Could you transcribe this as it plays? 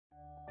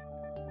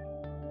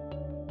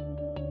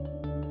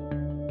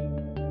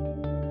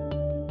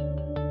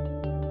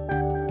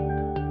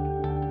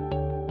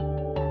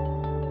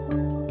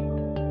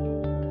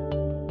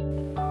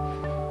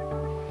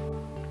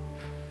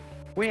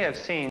We have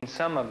seen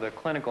some of the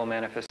clinical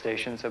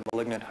manifestations of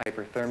malignant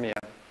hyperthermia.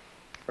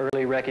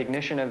 Early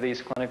recognition of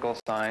these clinical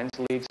signs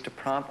leads to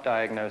prompt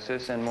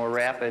diagnosis and more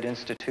rapid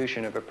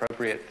institution of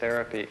appropriate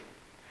therapy.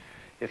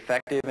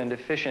 Effective and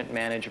efficient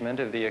management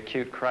of the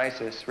acute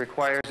crisis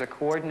requires a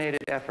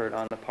coordinated effort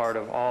on the part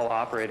of all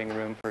operating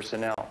room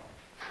personnel.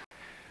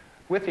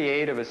 With the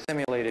aid of a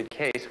simulated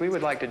case, we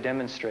would like to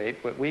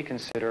demonstrate what we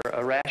consider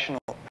a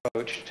rational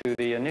approach to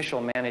the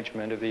initial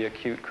management of the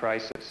acute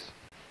crisis.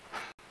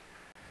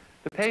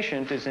 The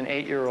patient is an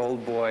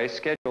 8-year-old boy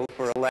scheduled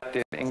for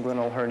elective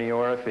inguinal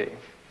herniorrhaphy.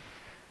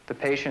 The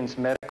patient's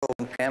medical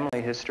and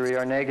family history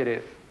are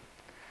negative.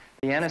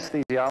 The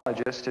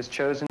anesthesiologist has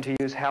chosen to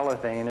use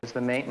halothane as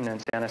the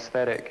maintenance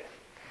anesthetic.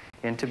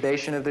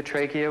 Intubation of the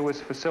trachea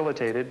was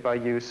facilitated by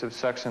use of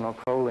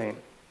succinylcholine.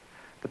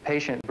 The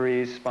patient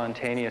breathes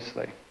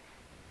spontaneously.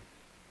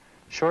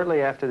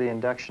 Shortly after the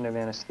induction of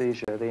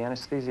anesthesia, the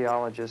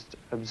anesthesiologist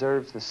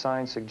observes the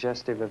signs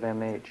suggestive of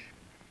MH.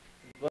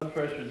 His blood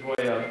pressure is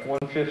way up,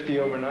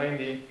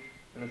 150/90,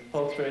 and his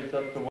pulse rate's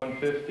up to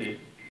 150.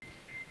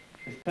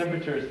 His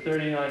temperature is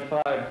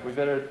 39.5. We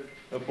better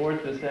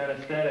abort this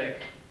anesthetic.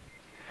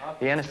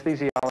 The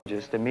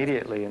anesthesiologist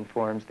immediately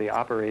informs the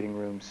operating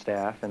room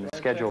staff, and the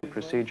scheduled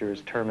procedure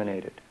is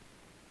terminated.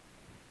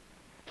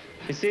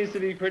 He seems to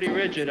be pretty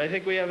rigid. I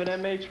think we have an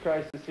MH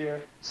crisis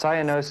here.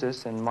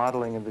 Cyanosis and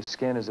modeling of the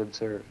skin is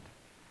observed.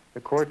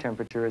 The core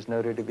temperature is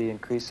noted to be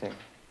increasing,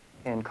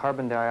 and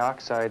carbon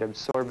dioxide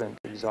absorbent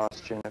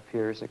exhaustion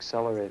appears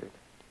accelerated.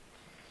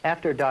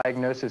 After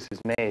diagnosis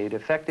is made,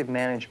 effective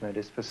management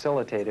is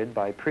facilitated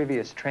by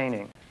previous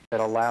training that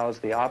allows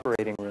the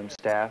operating room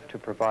staff to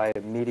provide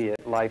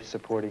immediate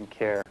life-supporting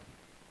care.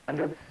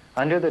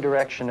 Under the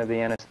direction of the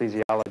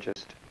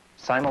anesthesiologist,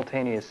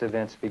 simultaneous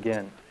events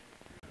begin.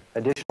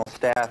 Additional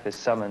staff is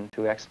summoned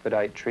to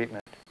expedite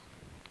treatment.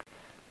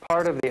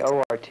 Part of the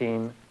OR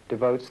team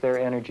devotes their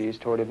energies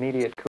toward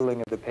immediate cooling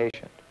of the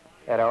patient.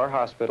 At our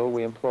hospital,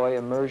 we employ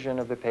immersion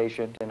of the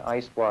patient in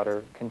ice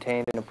water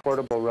contained in a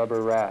portable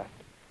rubber raft.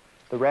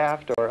 The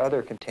raft or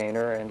other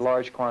container and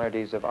large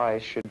quantities of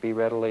ice should be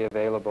readily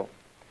available.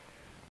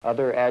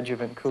 Other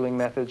adjuvant cooling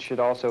methods should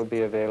also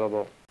be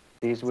available.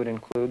 These would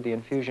include the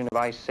infusion of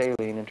ice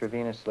saline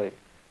intravenously,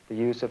 the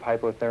use of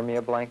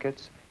hypothermia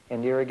blankets,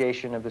 and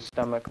irrigation of the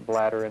stomach,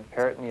 bladder, and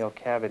peritoneal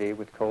cavity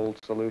with cold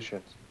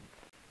solutions.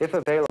 If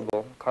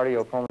available,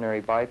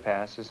 cardiopulmonary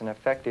bypass is an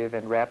effective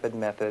and rapid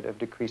method of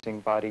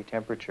decreasing body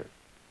temperature.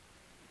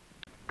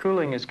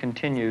 Cooling is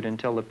continued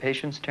until the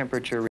patient's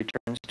temperature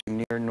returns to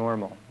near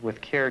normal,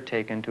 with care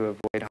taken to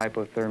avoid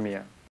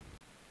hypothermia.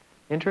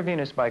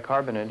 Intravenous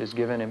bicarbonate is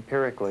given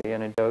empirically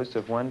in a dose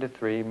of 1 to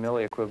 3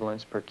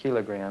 milliequivalents per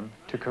kilogram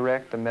to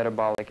correct the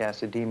metabolic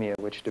acidemia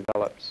which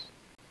develops.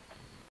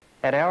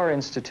 At our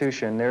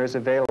institution, there is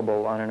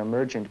available on an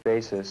emergent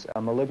basis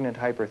a malignant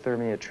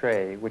hyperthermia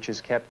tray, which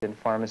is kept in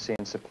pharmacy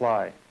and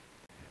supply.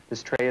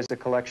 This tray is a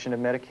collection of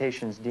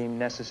medications deemed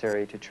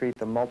necessary to treat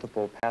the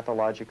multiple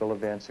pathological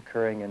events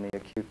occurring in the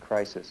acute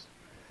crisis.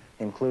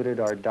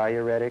 Included are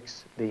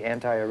diuretics, the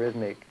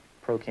antiarrhythmic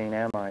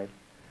procainamide,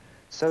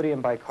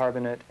 sodium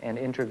bicarbonate, and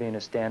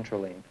intravenous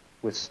dantrolene,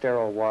 with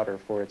sterile water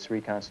for its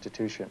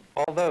reconstitution.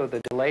 Although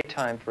the delay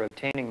time for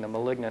obtaining the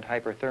malignant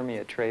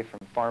hyperthermia tray from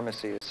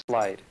pharmacy is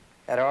slight,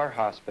 at our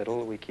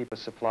hospital, we keep a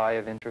supply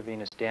of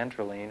intravenous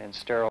dantrolene and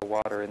sterile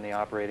water in the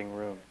operating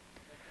room.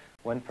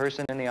 One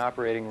person in the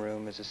operating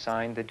room is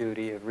assigned the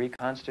duty of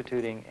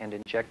reconstituting and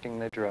injecting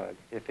the drug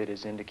if it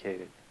is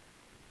indicated.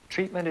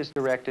 Treatment is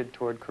directed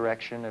toward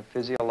correction of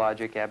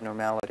physiologic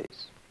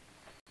abnormalities.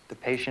 The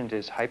patient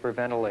is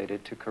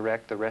hyperventilated to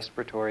correct the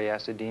respiratory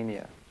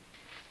acidemia.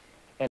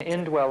 An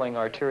indwelling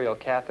arterial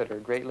catheter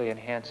greatly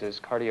enhances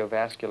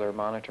cardiovascular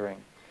monitoring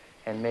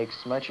and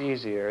makes much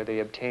easier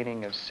the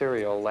obtaining of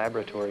serial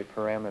laboratory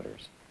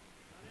parameters.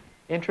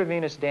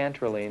 Intravenous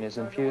dantrolene is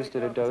infused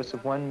at a dose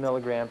of 1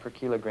 milligram per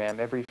kilogram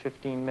every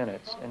 15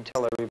 minutes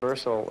until a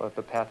reversal of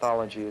the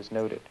pathology is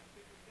noted.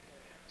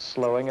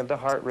 Slowing of the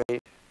heart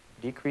rate,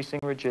 decreasing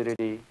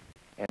rigidity,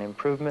 an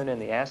improvement in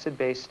the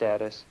acid-base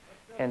status,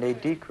 and a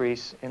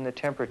decrease in the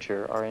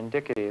temperature are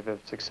indicative of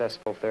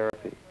successful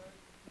therapy.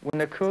 When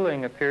the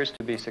cooling appears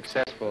to be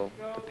successful,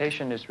 the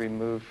patient is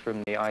removed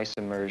from the ice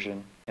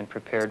immersion and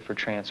prepared for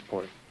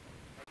transport.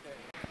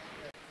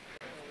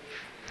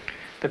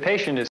 The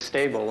patient is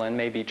stable and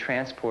may be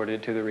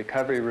transported to the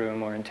recovery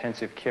room or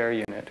intensive care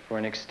unit for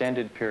an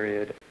extended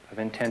period of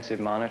intensive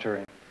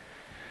monitoring.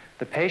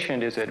 The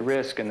patient is at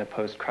risk in the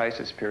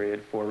post-crisis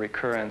period for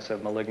recurrence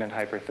of malignant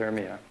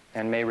hyperthermia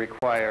and may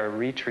require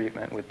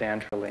retreatment with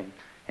dantrolene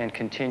and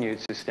continued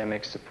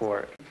systemic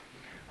support.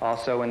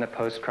 Also, in the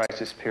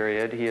post-crisis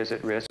period, he is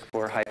at risk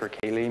for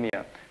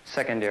hyperkalemia,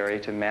 secondary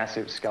to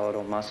massive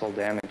skeletal muscle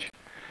damage.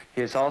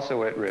 He is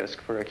also at risk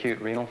for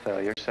acute renal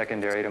failure,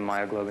 secondary to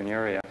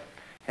myoglobinuria,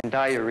 and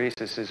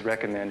diuresis is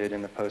recommended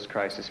in the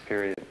post-crisis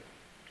period.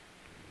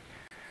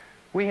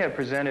 We have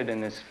presented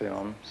in this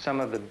film some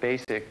of the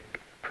basic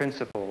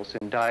principles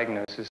in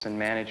diagnosis and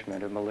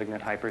management of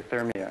malignant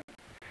hyperthermia.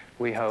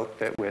 We hope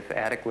that with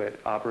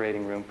adequate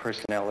operating room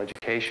personnel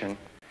education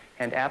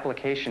and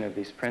application of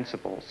these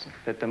principles,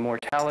 that the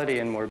mortality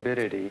and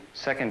morbidity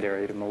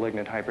secondary to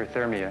malignant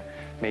hyperthermia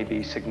may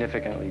be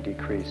significantly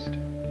decreased.